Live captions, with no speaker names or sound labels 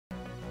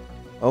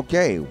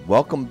Okay,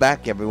 welcome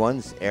back everyone.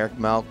 It's Erik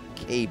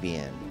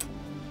Malkavian.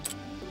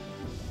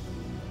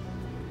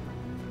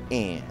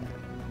 And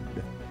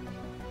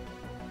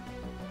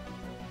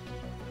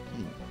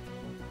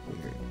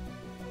weird.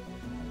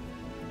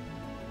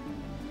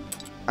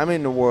 I'm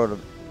in the world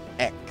of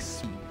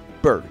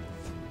Rebirth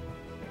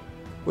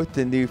with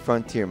the new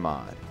Frontier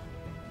mod.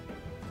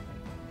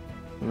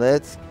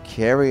 Let's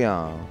carry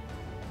on.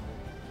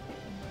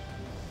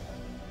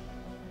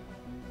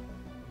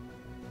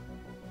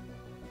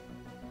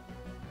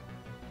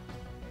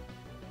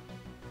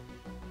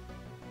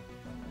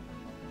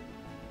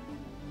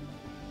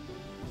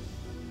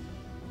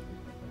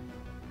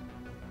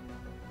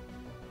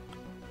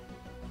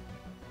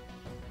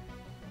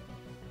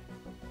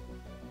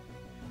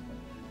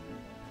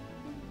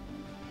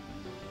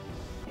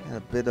 Had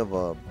a bit of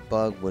a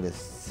bug with a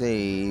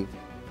save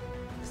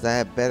because I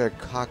had better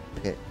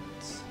cockpit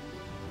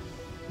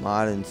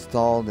mod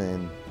installed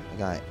and I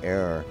got an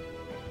error.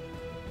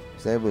 I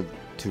was able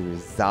to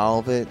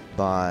resolve it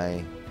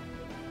by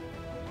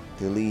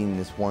deleting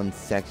this one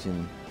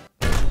section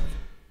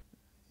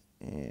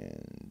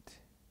and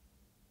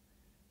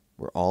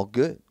we're all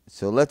good.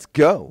 So let's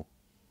go.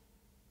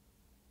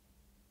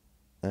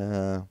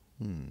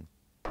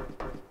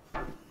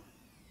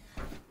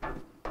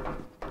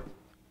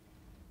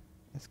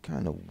 That's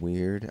kind of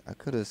weird. I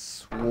could have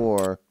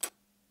swore.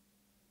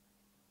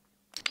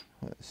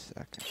 Wait a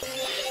second.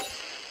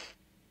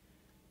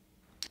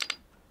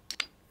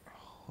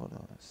 Hold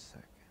on a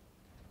second.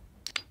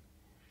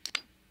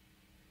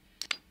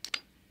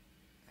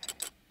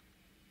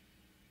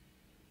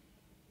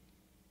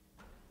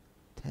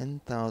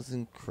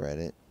 10,000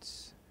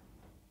 credits.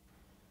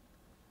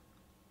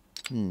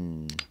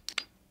 Let's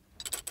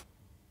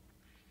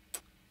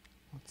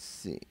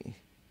see.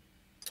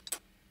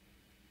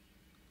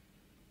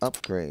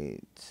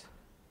 Upgrades.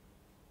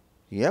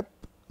 Yep.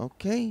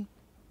 Okay.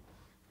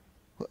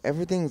 Well,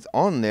 everything's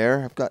on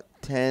there. I've got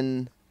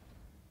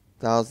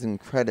 10,000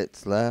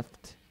 credits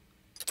left.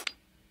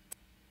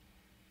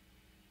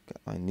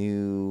 Got my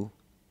new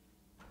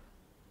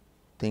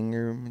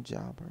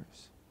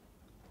thingermajobbers.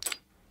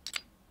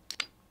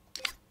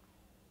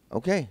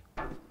 Okay.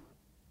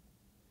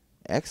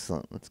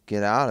 Excellent. Let's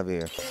get out of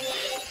here.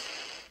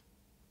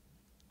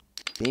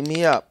 Beam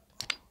me up.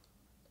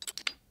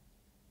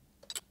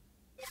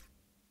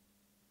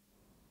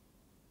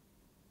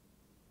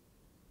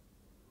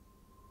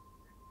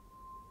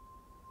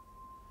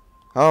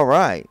 All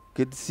right.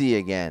 Good to see you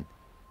again.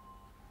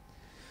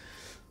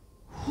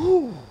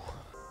 Whew.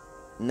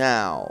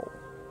 Now,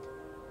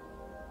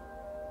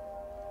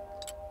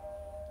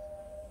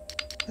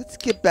 let's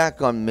get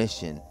back on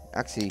mission.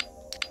 Actually,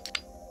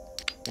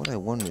 what I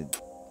wanted.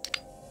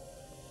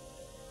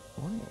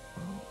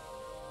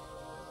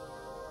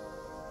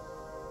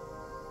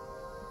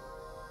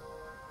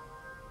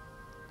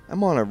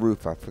 I'm on a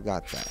roof. I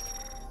forgot that.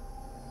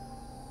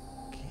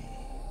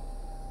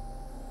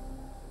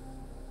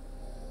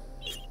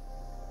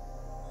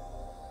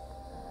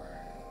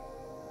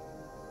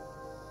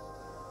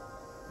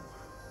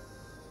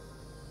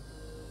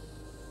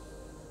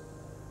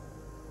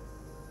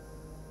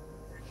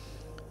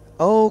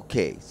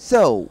 Okay,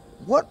 so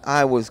what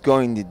I was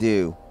going to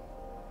do,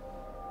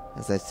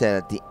 as I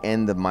said at the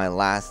end of my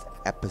last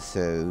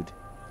episode,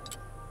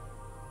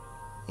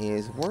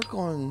 is work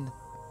on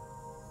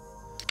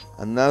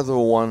another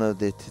one of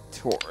the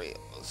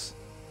tutorials.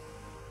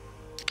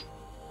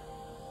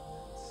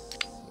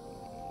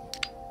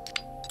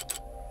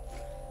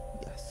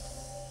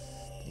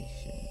 Yes,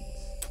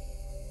 stations.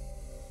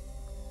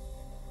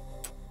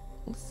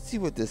 Let's see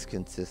what this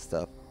consists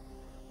of.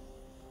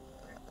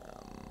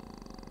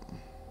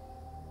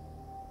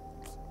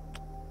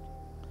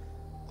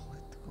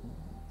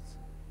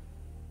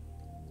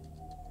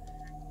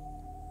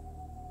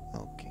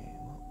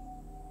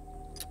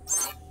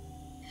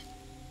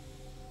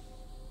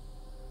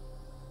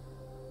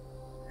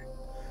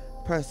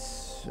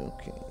 Press,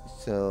 okay,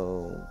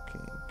 so, okay.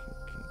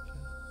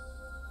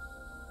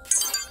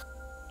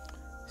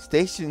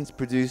 Stations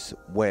produce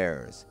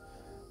wares,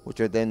 which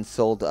are then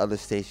sold to other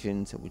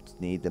stations which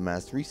need them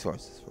as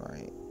resources,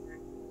 right?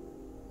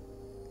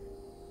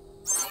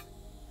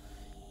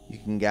 You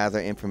can gather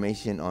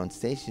information on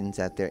stations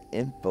at their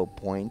info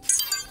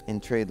points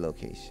and trade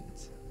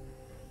locations.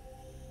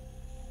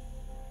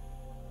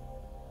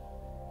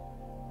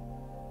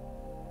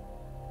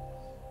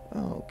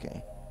 Oh,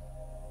 okay.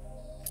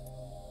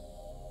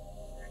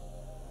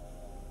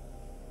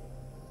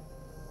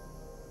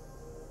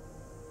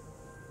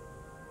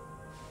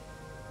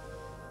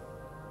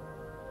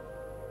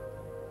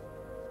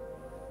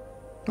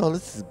 Well,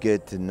 this is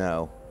good to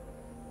know.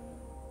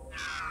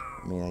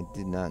 I mean, I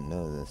did not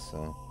know this,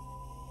 so.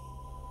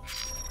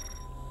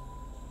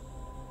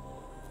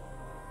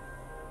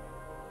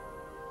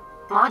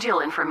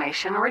 Module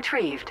information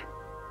retrieved.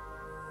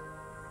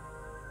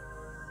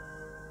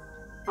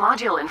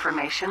 Module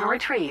information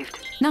retrieved.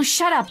 Now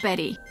shut up,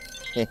 Betty.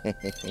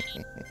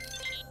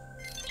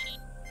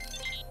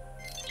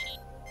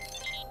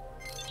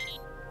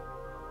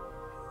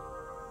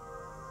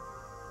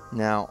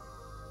 Now,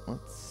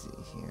 let's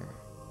see here.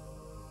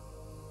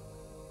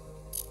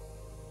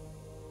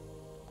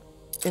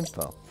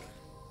 Info.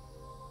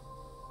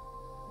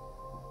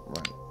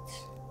 Right.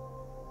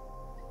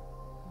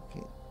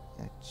 Okay,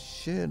 that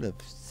should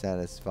have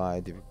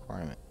satisfied the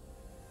requirement.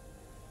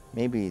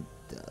 Maybe it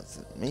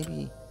doesn't.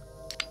 Maybe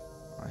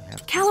I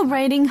have to...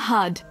 Calibrating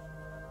HUD.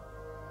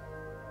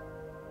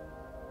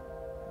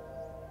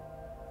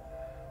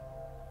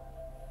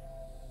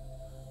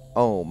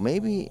 Oh,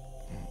 maybe...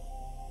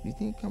 You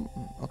think I'm...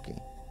 Okay.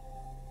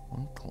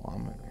 1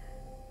 kilometer.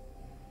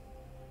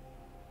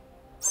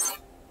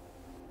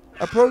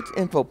 Approach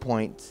info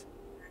points.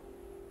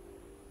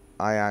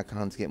 Eye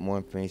icons get more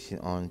information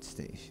on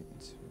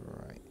stations.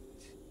 Right.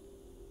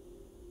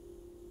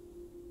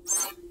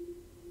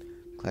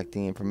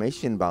 Collecting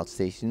information about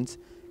stations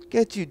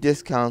gets you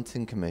discounts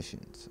and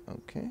commissions.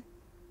 Okay.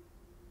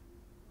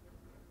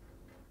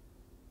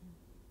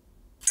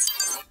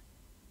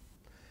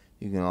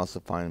 You can also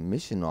find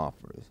mission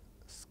offers,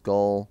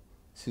 skull,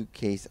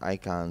 suitcase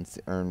icons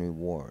to earn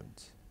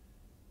rewards.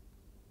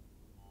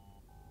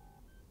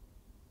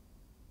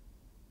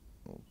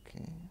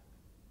 Okay.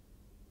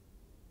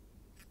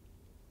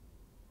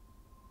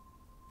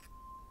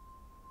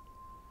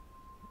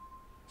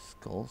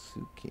 Skull,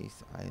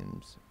 suitcase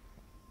items.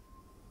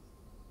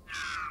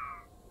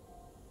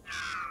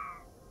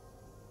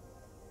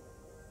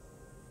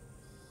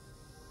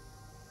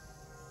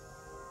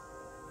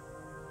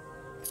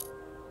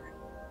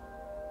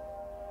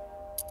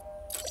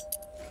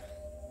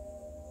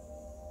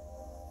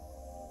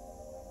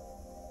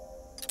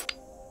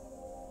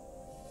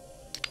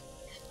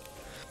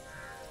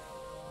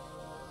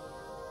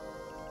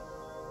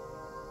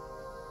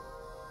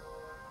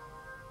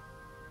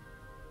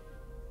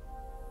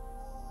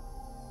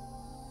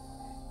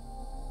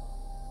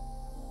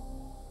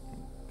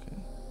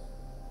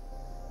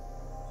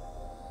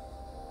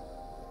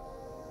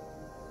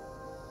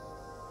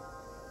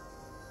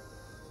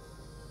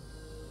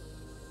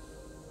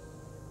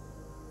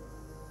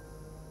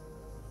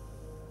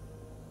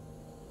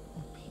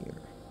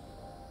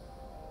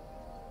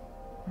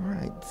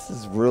 Alright, this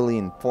is really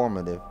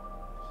informative.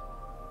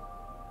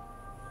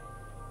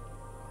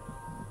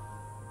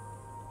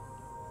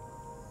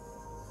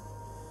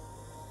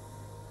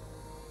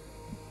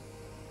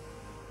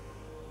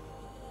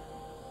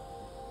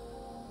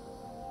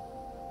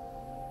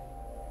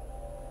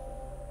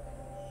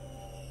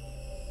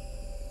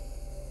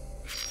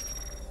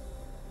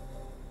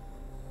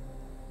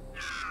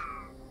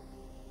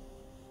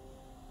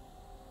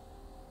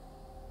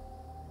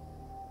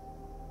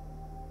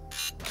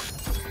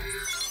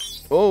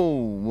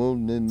 Oh, well,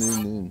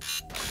 no.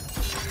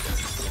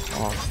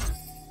 Awesome.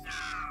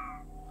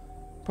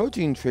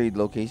 Protein trade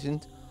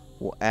locations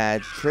will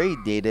add trade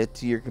data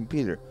to your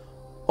computer.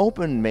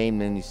 Open main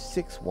menu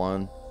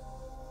 6-1.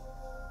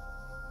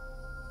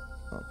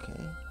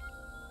 Okay.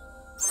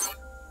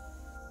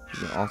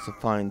 You can also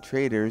find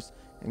traders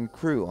and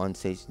crew on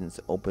stations.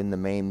 Open the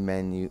main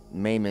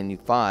menu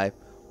 5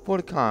 for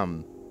the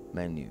comm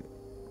menu.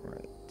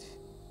 Right.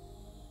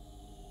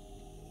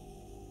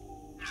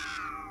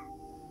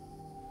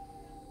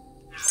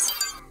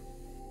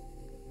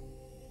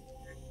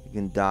 You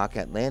can dock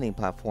at landing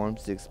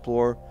platforms to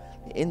explore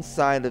the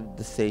inside of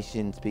the station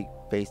and speak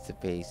face to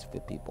face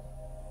with people.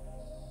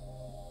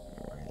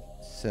 Alright,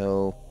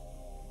 so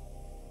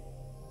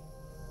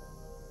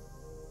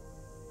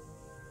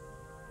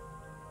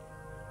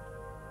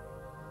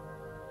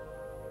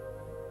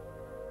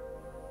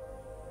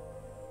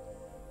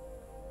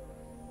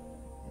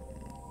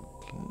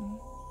okay.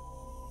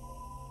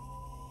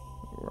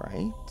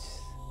 Right.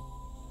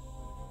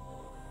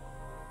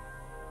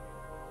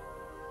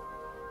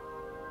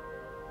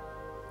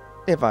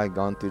 If I had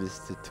gone through this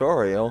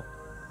tutorial,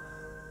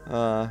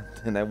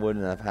 then I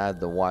wouldn't have had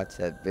to watch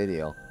that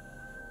video.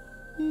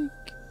 Eek.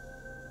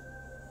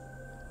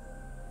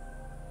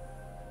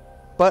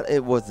 But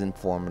it was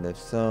informative,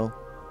 so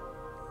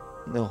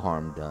no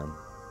harm done.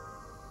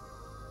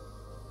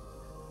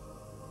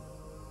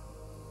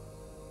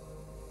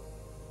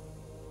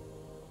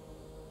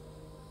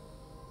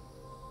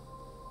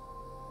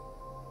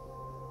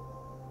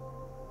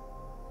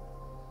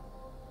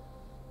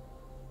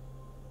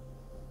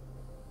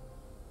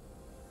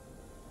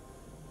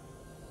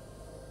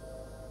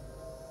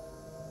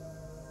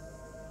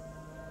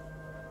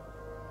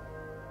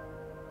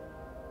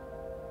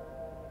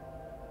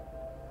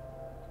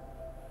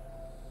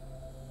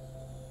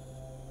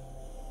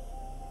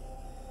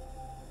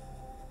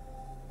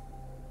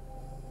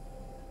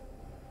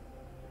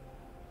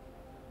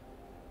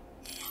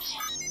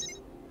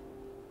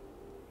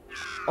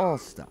 All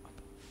stop.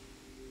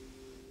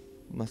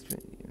 Must be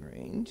in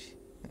range.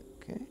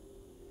 Okay.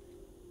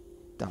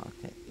 Dock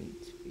at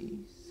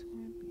HV.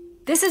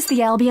 This is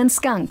the Albion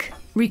Skunk,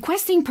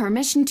 requesting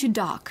permission to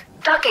dock.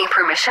 Docking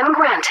permission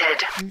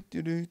granted.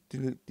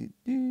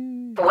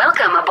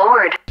 Welcome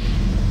aboard.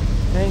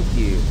 Thank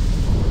you.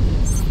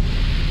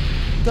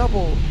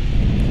 Double.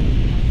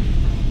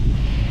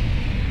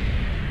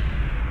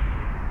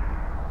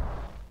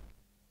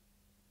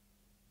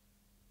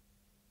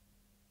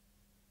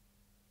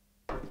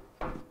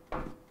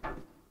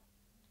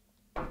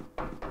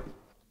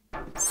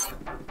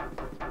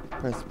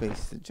 Press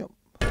space to jump.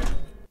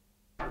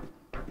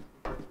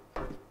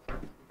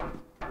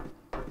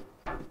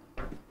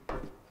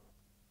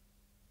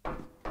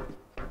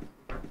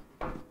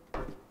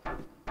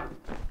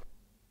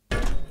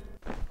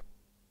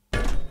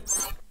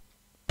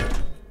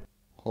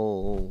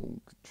 Hold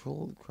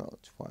control the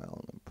crouch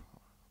while in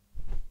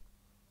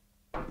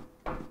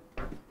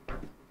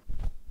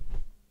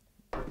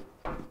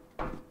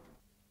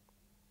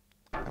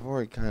I've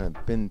already kind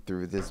of been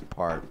through this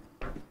part.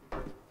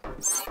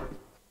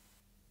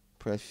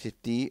 Press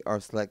Shift D or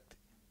select.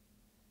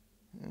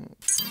 Okay.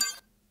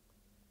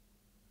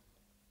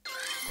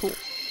 Cool.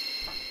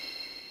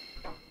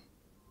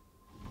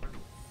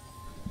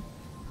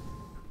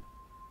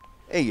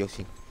 Hey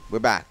Yoshi, we're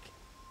back.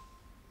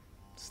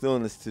 Still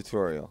in this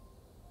tutorial.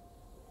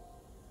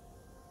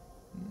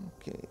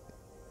 Okay,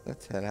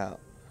 let's head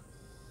out.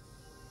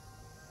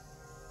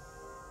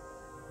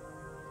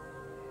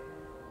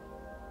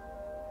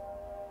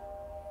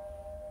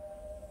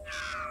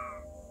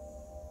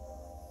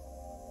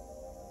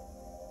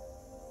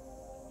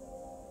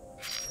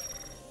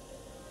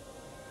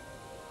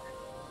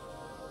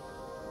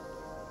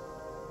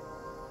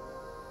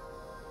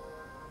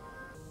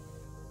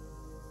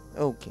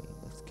 Okay,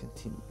 let's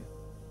continue.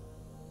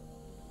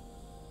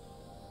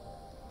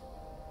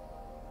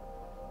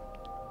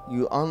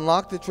 You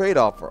unlock the trade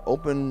offer.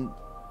 Open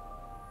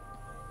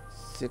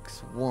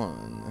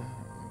 6-1.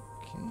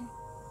 Okay.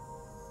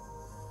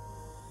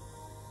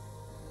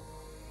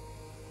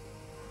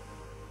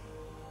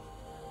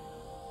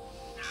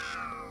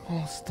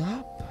 I'll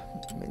stop.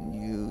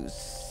 Menu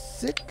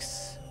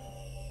 6-1.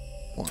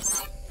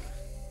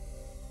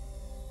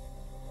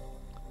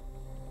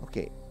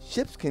 Okay.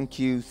 Ships can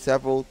queue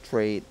several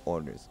trade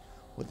orders.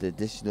 With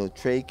additional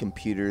trade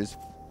computers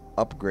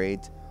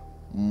upgrades,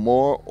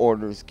 more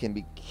orders can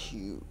be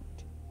queued.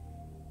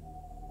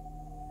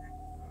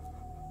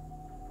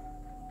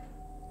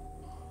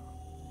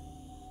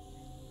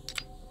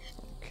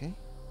 Okay.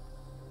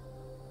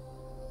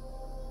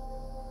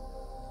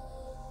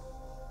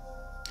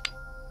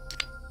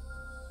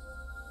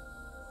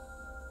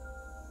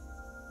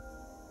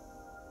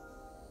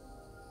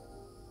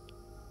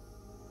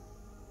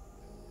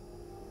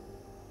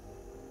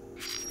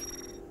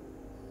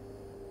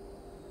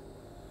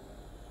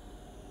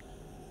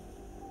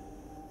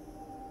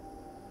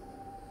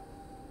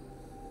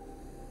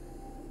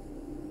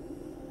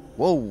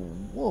 Whoa,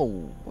 whoa,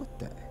 what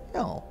the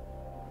hell?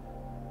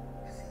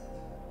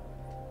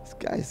 This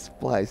guy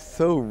flies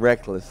so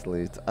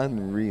recklessly, it's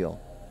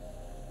unreal.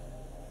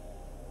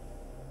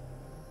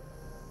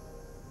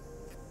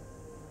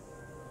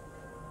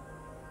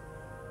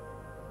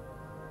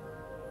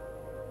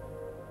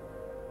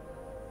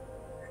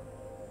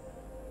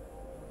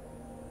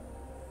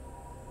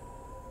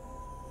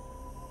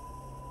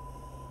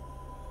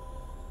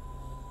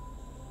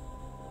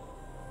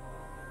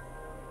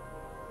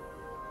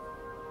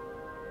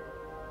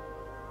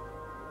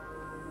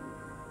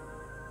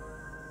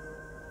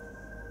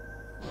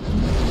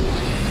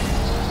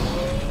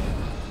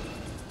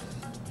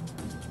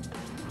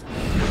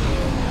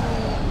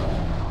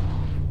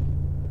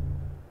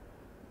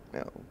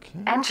 Okay.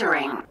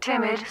 Entering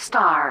Timid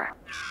Star.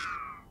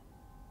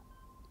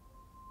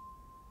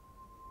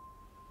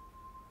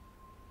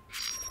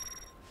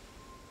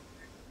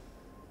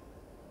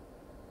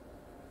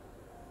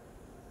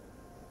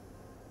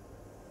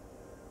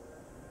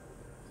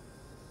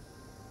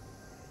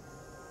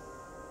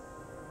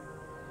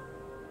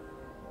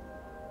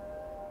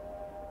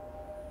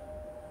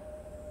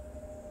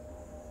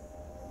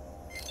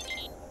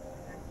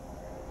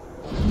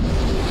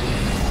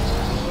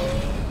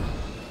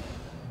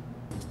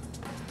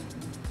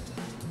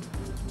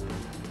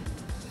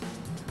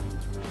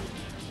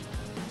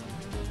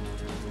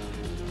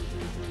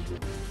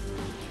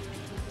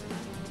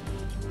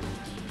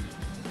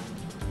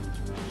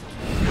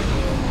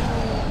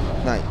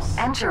 Nice.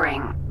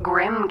 Entering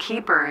Grim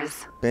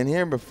Keepers. Been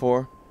here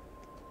before.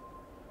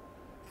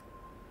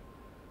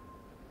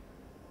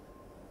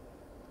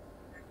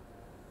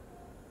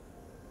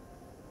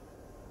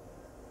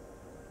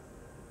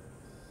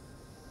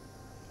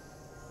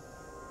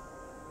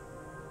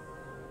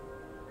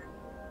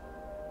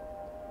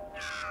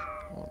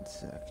 One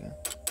second.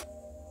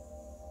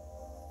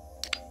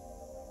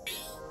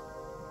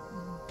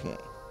 Okay.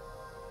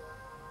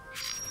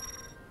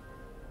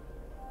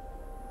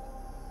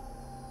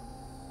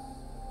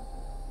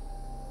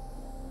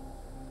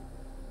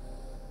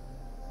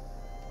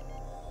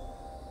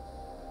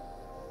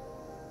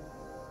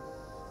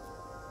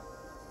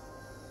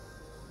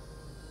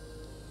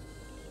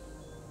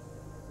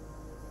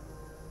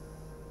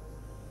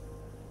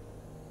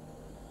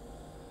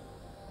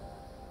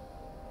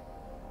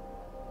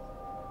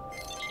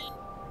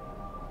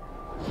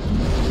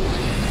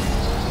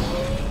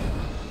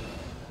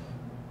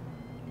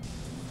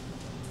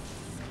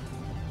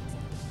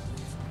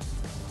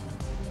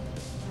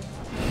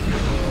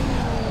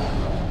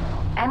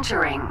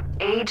 Entering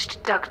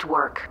Aged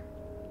Ductwork.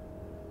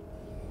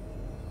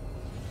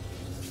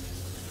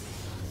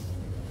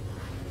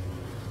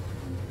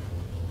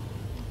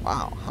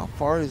 Wow, how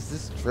far is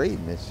this trade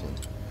mission?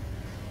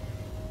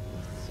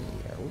 Let's see,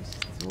 are we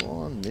still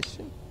on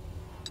mission?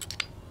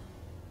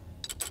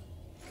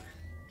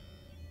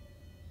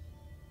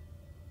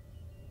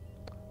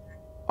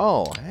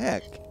 Oh,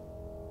 heck.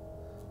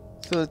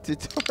 So the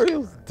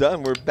tutorial's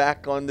done. We're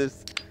back on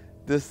this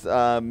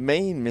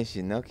main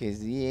mission. Okay,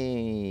 so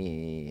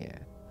yeah.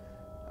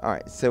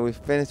 Alright, so we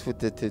finished with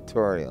the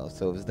tutorial.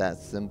 So it was that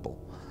simple.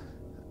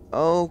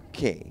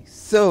 Okay,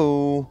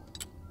 so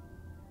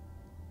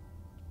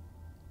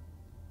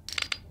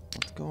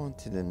let's go on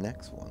to the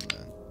next one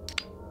then.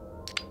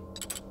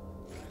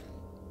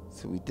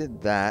 So we did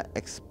that.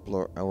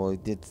 Well, we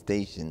did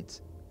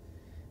stations.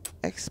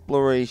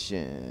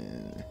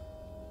 Exploration.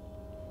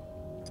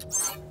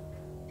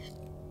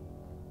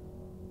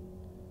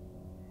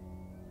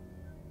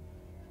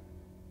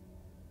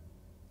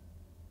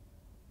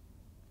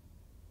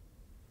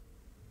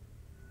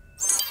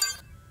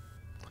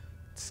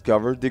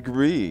 Discover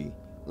degree.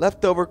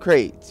 Leftover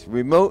crates,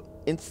 remote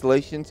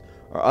installations,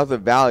 or other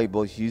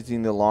valuables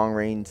using the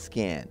long-range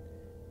scan.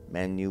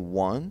 Menu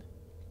 1.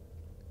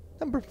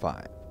 Number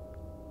 5.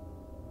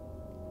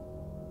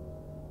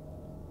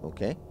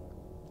 Okay.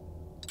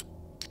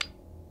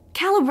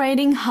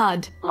 Calibrating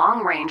HUD.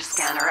 Long-range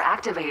scanner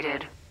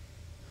activated.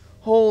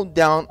 Hold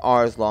down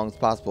R as long as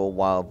possible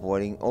while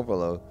avoiding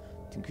overload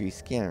to increase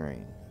scan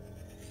range.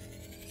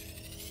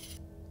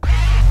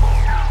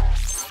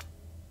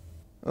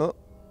 Oh.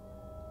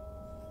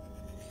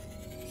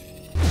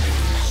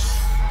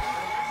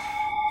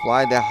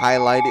 Fly to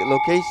highlighted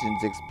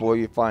locations. Explore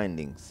your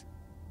findings.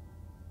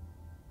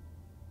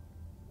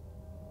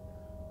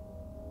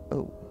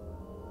 Oh.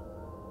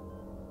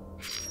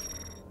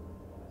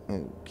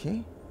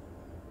 Okay.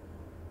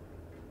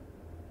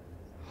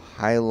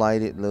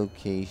 Highlighted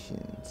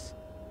locations.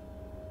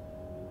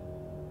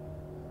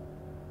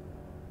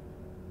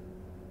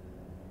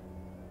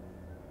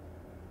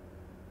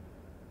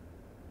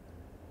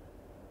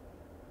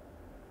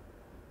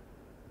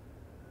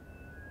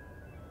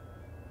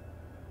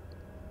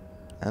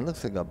 That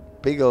looks like a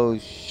big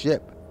old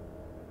ship.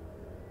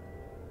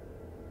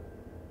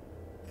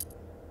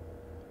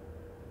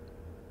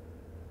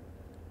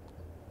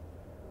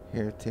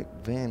 Heretic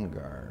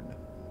Vanguard.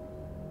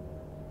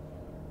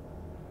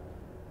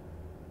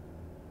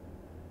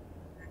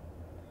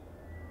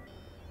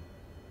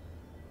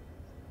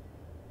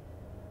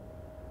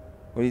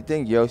 What do you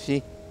think,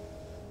 Yoshi?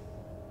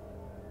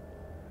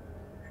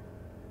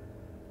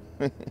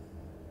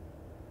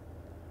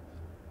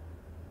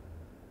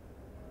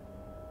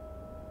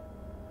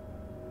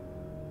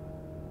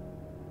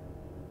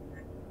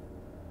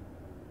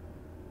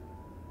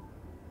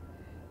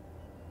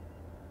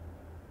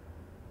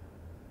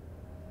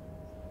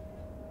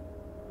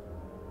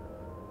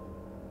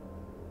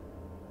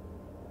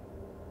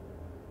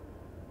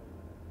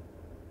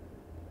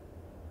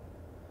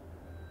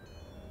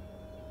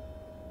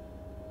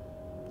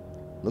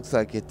 Looks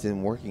like it's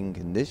in working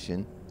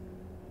condition.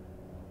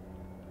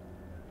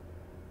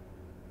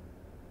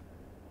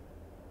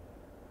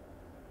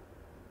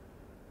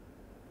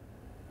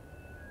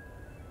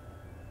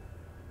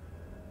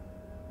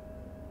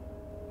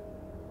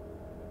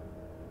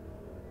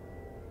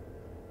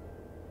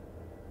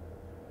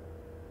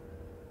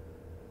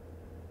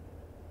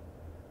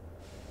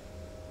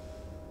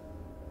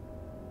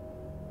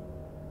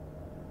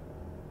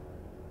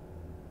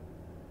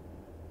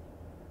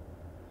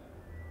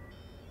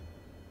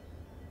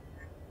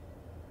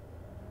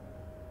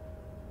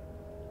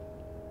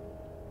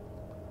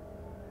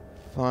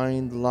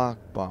 Find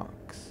lockbox.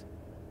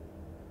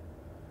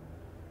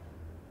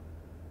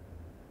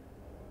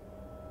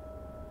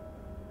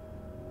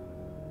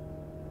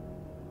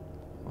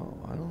 Oh,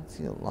 I don't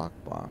see a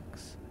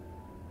lockbox.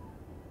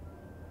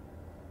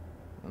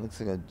 It looks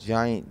like a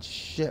giant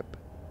ship.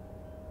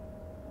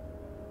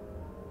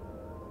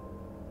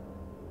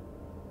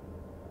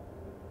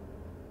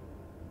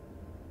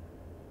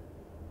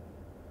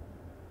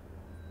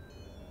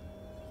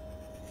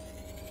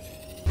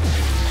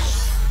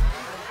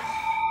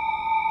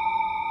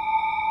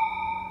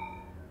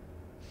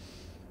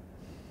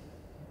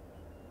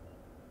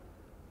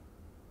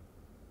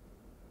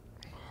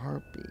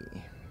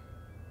 Harpy.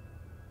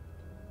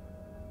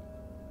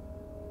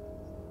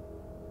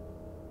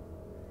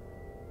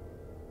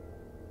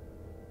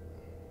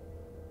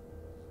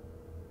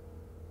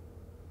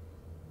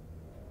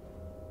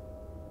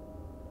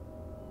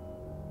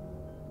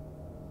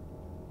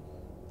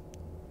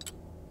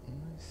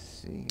 Let's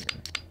see here.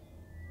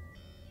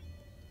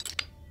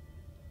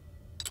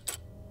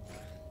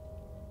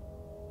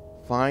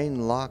 Find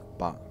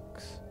lockbox.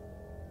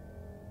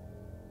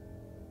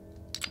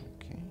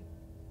 Okay.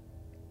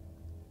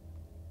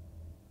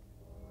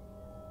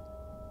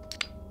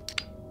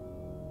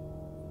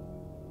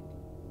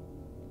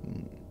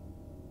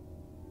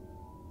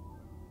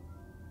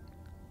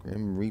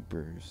 Grim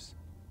Reapers.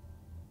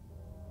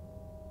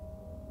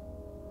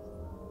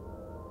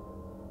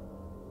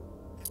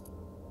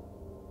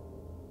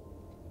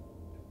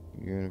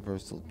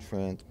 Universal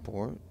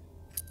transport.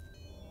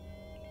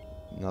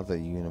 Another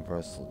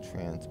universal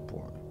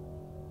transport.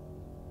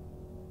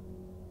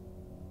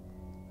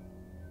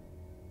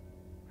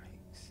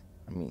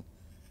 I mean,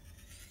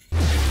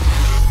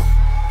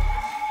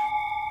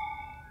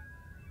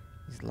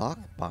 these lock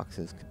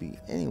boxes could be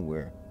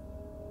anywhere.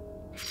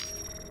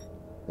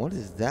 What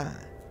is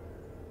that?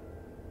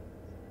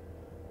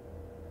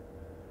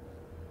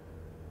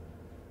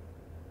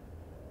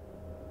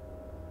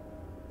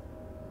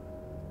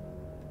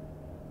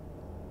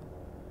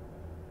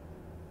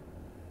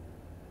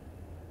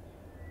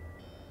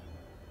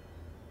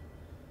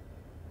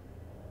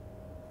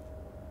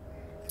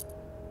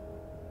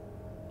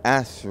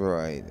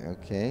 Asteroid,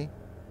 okay.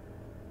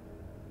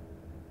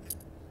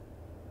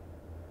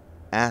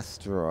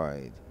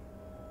 Asteroid.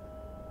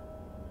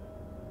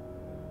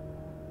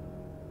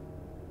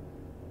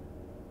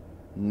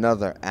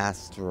 Another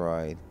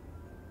asteroid.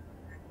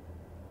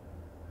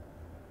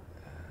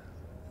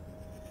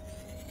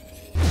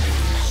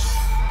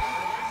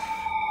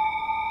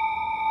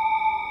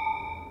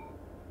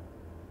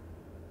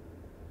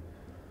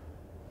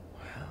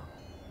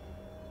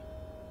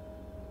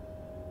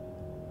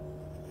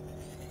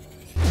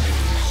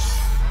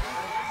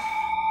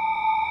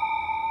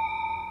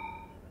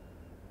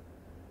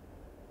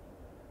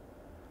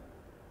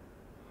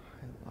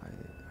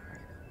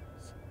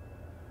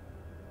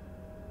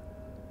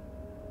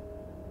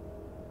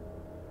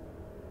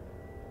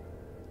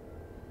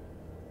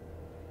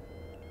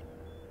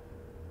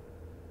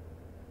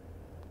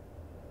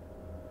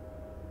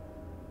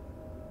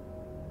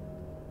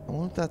 I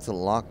wonder if that's a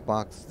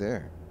lockbox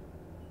there.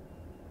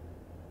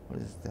 What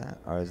is that?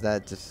 Or is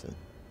that just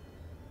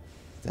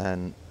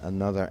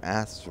another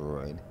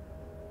asteroid?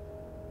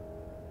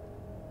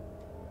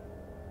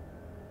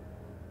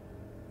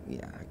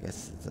 Yeah, I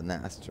guess it's an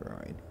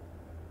asteroid.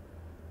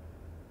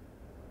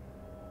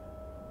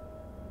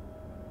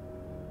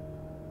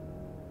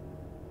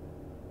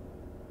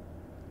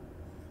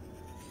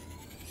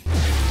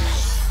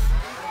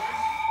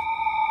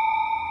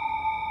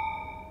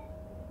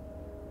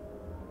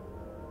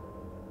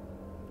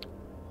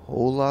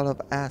 Whole lot of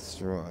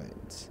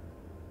asteroids.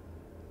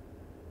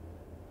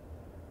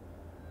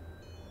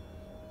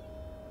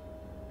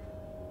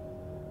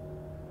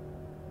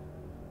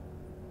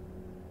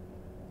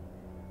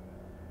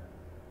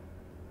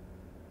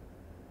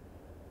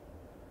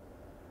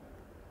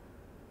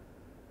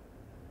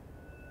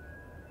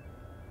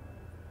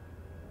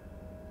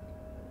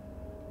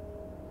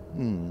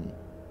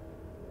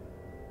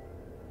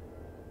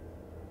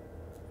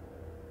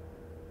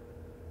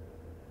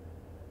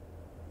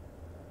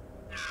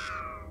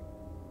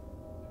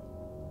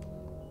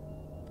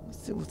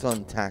 Let's see what's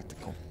on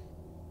tactical.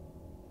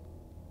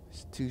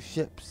 There's 2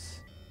 ships.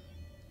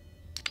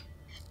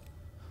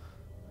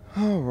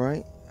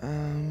 Alright,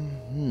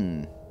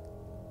 I'm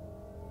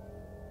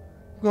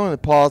going to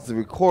pause the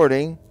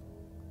recording,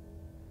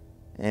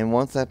 and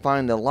once I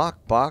find the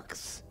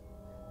lockbox,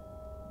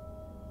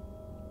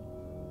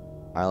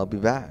 I'll be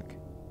back.